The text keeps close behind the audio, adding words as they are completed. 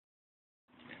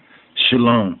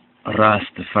Shalom,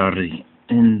 Rastafari.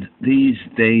 In these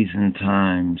days and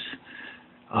times,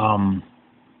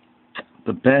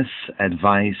 the best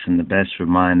advice and the best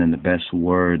reminder and the best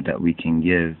word that we can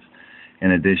give,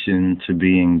 in addition to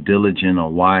being diligent or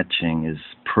watching, is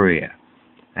prayer.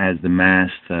 As the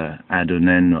Master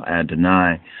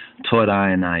Adonai taught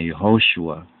I and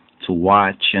Yehoshua to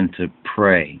watch and to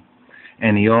pray.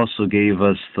 And he also gave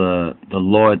us the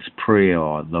Lord's Prayer,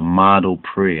 or the model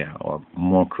prayer, or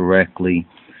more correctly,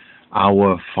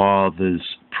 our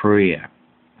Father's Prayer,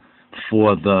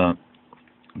 for the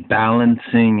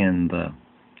balancing and the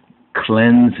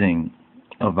cleansing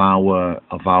of our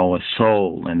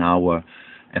soul and our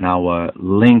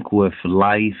link with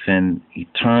life and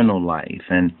eternal life.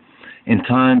 And in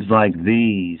times like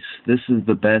these, this is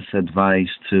the best advice: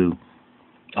 to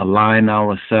align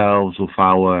ourselves with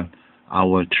our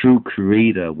true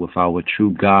Creator, with our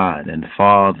true God and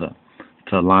Father,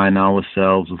 to align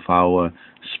ourselves with our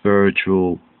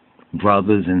spiritual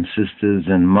brothers and sisters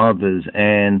and mothers,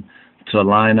 and to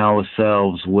align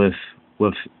ourselves with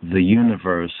the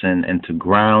universe, and to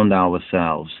ground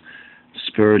ourselves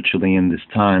spiritually in this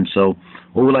time. So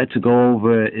what we'd like to go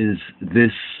over is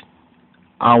this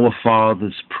Our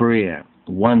Father's Prayer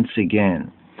once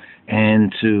again,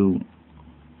 and to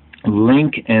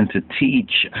link and to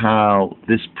teach how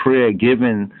this prayer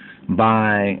given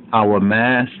by our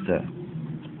Master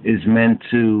is meant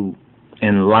to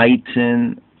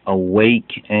enlighten,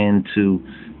 awake, and to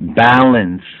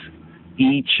balance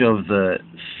each of the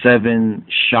 7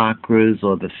 chakras,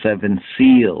 or the 7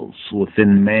 seals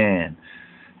within man,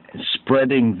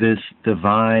 spreading this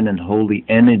divine and holy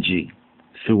energy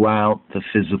throughout the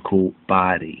physical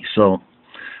body. So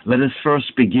let us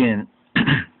first begin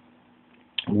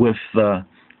with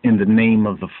in the name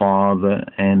of the Father,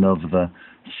 and of the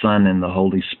Son, and the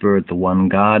Holy Spirit, the one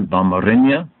God.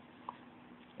 Bamarinya,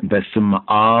 Besim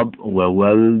Ab,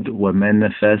 Weweld,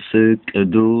 Wemenefesik,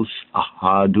 Edus,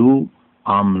 Ahadu,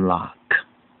 Amlak.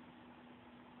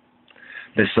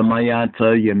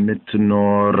 Besamayata,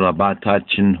 Yemitunor,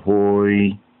 Rabatachin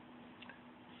Hoi.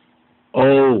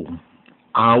 O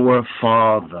our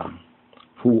Father,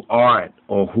 who art,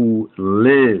 or who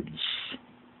lives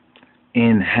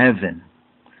in heaven.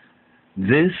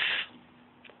 This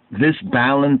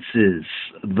balances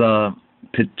the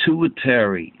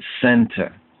pituitary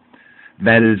center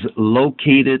that is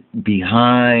located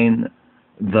behind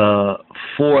the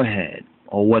forehead,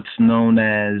 or what's known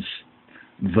as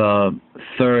the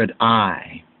third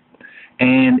eye.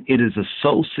 And it is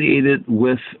associated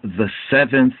with the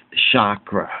 7th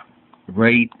chakra,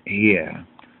 right here.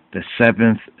 The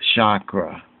 7th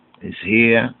chakra is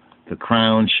here, the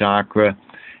crown chakra.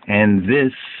 And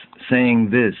this, saying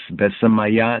this,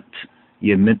 Besamayat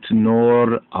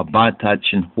Yemitnor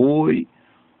Abatachin Hoi,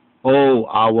 O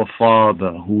our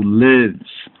Father who lives,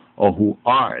 or who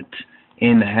art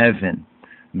in heaven.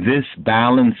 This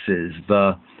balances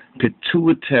the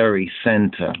pituitary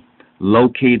center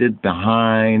located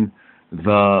behind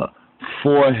the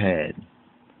forehead,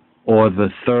 or the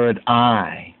third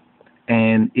eye,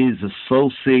 and is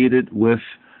associated with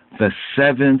the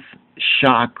 7th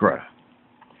chakra.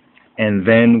 And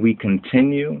then we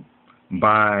continue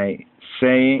by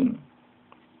saying,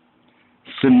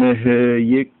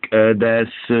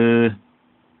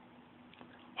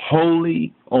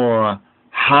 holy or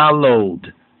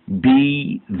hallowed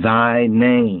be thy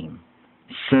name.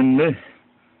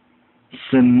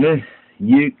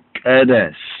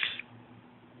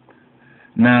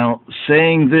 Now,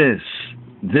 saying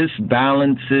this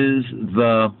balances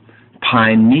the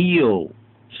pineal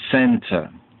center,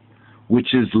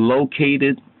 which is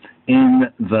located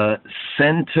in the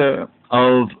center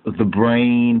of the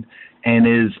brain, and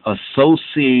is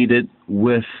associated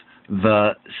with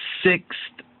the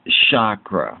 6th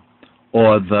chakra,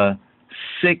 or the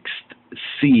 6th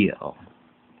seal.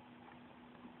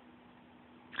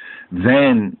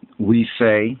 Then we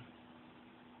say,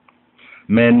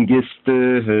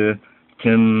 Mengiste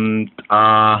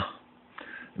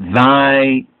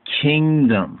thy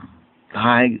kingdom,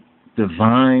 thy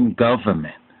divine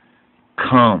government,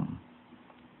 come.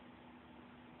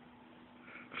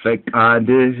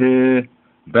 Fekadeh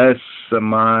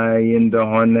besamai in the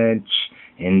honech,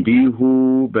 and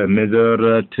bihu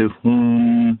bemidra to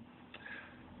whom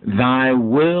thy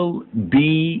will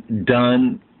be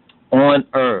done on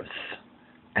earth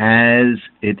as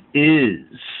it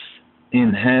is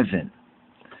in heaven.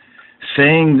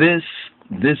 Saying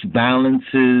this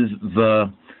balances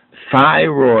the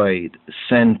thyroid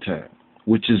center,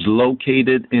 which is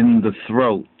located in the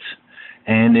throat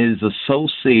and is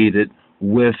associated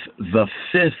with the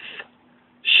 5th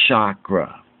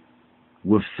chakra,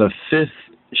 with the fifth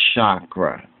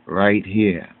chakra right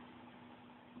here.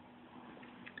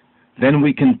 Then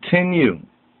we continue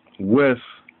with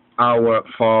our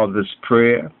Father's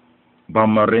Prayer,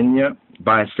 Bamarinya,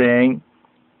 by saying,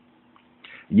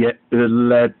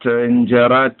 Ye'let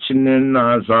injarachnin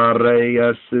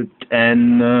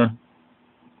azareyasiten.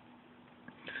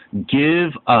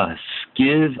 Give us,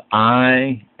 give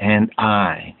I and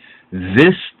I,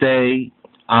 this day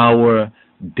our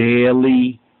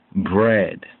daily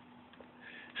bread.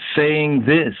 Saying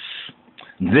this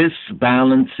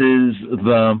balances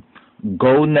the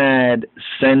gonad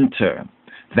center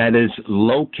that is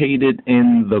located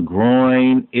in the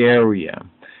groin area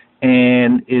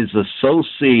and is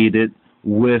associated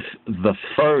with the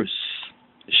first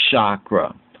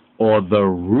chakra or the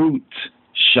root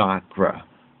chakra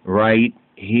right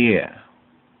here.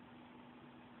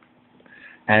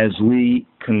 As we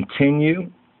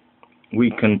continue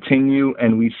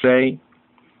and we say,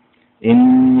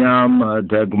 Inyam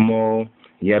dagmo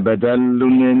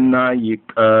yabadalunina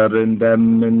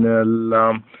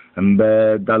yikarindaminelam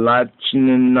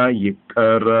ambedalachnina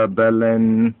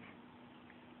yikarabelen.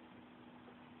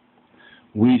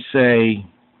 We say,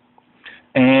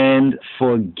 and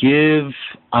forgive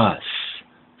us,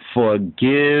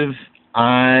 forgive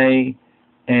I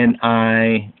and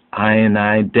I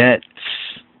debts,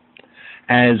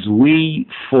 as we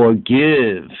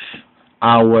forgive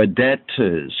our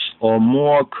debtors, or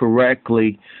more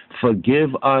correctly,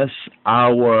 forgive us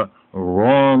our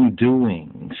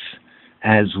wrongdoings,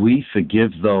 as we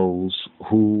forgive those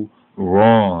who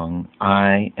wrong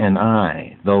I and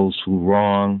I, those who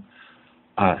wrong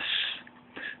us.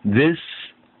 This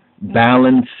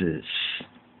balances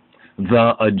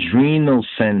the adrenal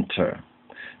center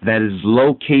that is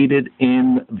located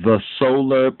in the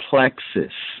solar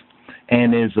plexus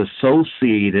and is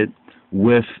associated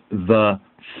with the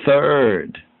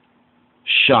third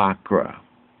chakra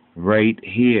right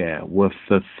here, with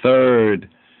the third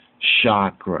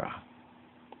chakra.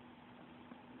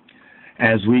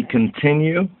 As we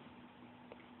continue,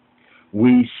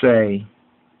 we say,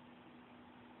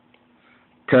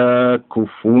 Ka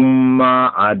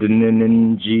kufuma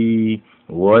adninji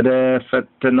wada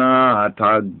fatana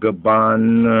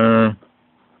tagaban,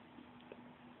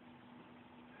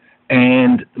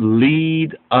 and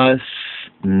lead us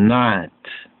not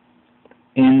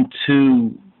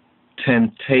into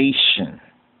temptation.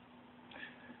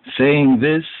 Saying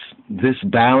this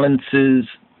balances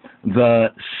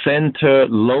the center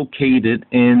located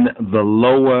in the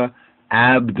lower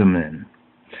abdomen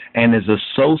and is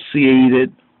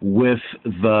associated with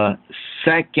the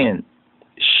second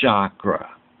chakra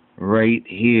right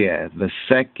here, the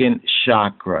second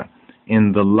chakra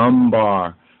in the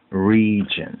lumbar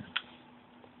region.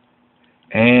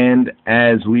 And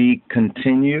as we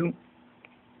continue,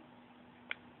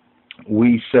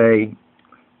 we say,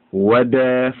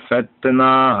 Wada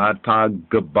fatna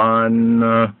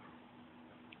atagaban.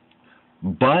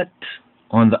 But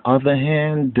on the other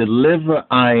hand, deliver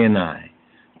I and I,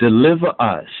 deliver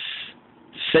us,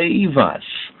 save us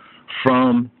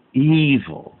from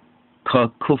evil,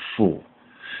 kakufu.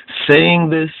 Saying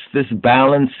this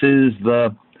balances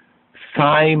the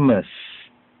thymus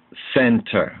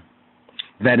center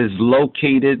that is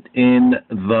located in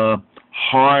the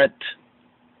heart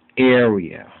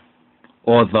area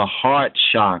or the heart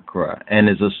chakra and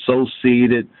is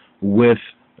associated with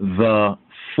the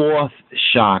fourth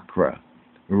chakra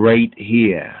right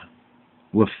here,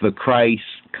 with the Christ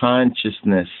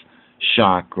consciousness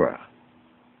chakra.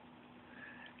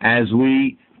 As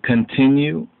we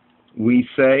continue, we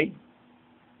say,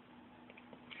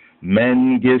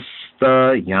 Mengista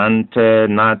yanta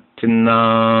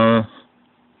natina,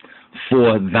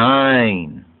 for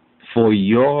thine, for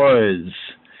yours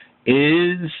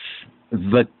is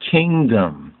the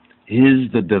kingdom,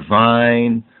 is the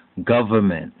divine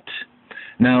government.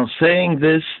 Now, saying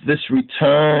this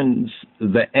returns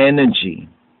the energy,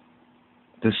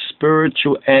 the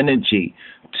spiritual energy,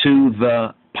 to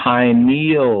the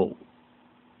pineal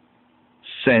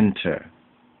center,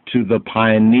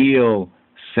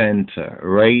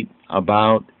 right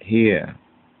about here,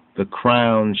 the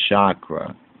crown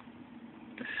chakra.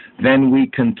 Then we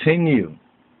continue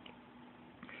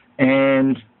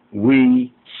and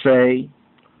we say,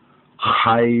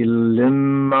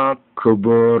 Hailima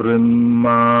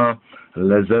kuburima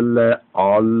lazala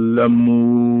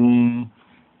alamu,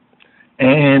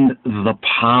 and the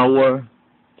power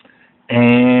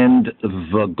and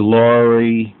the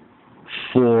glory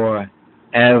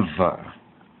forever.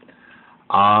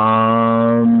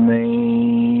 Amen.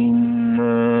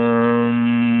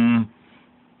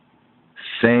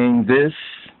 Saying this,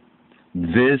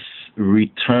 This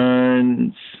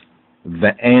returns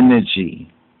the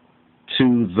energy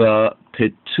to the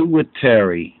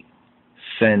pituitary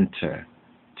center,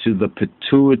 to the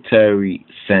pituitary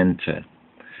center.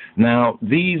 Now,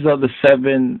 these are the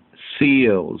 7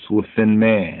 seals within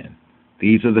man.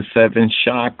 These are the 7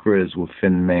 chakras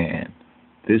within man.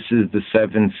 This is the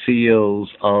 7 seals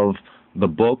of the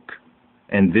book,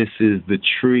 and this is the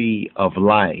tree of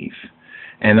life.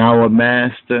 And our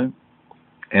master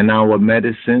and our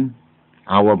medicine,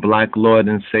 our black Lord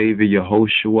and Savior,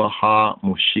 Yehoshua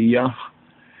HaMoshiach,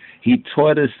 he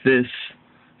taught us this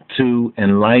to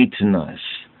enlighten us,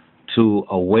 to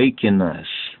awaken us,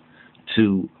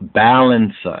 to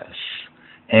balance us,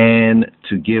 and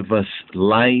to give us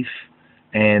life,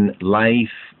 and life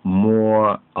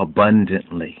more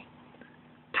abundantly.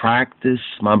 Practice,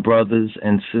 my brothers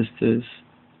and sisters.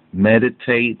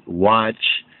 Meditate,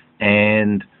 watch,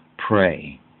 and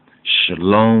pray.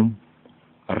 Shalom,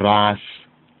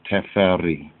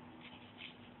 RASTAFARI.